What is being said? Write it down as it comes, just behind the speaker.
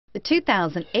The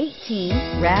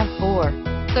 2018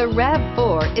 RAV4. The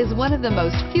RAV4 is one of the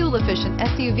most fuel-efficient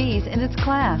SUVs in its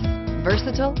class.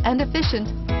 Versatile and efficient,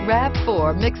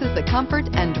 RAV4 mixes the comfort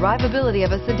and drivability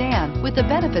of a sedan with the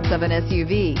benefits of an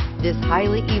SUV. This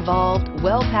highly evolved,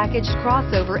 well-packaged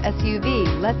crossover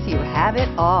SUV lets you have it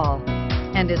all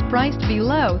and is priced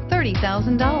below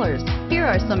 $30,000. Here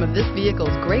are some of this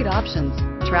vehicle's great options: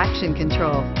 traction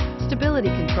control, stability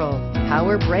control,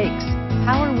 power brakes,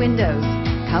 power windows,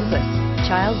 compass,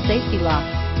 child safety locks,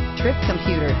 trip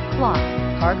computer, clock,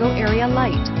 cargo area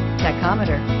light,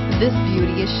 tachometer. This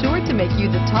beauty is sure to make you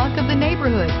the talk of the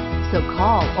neighborhood. So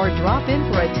call or drop in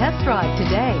for a test drive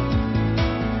today.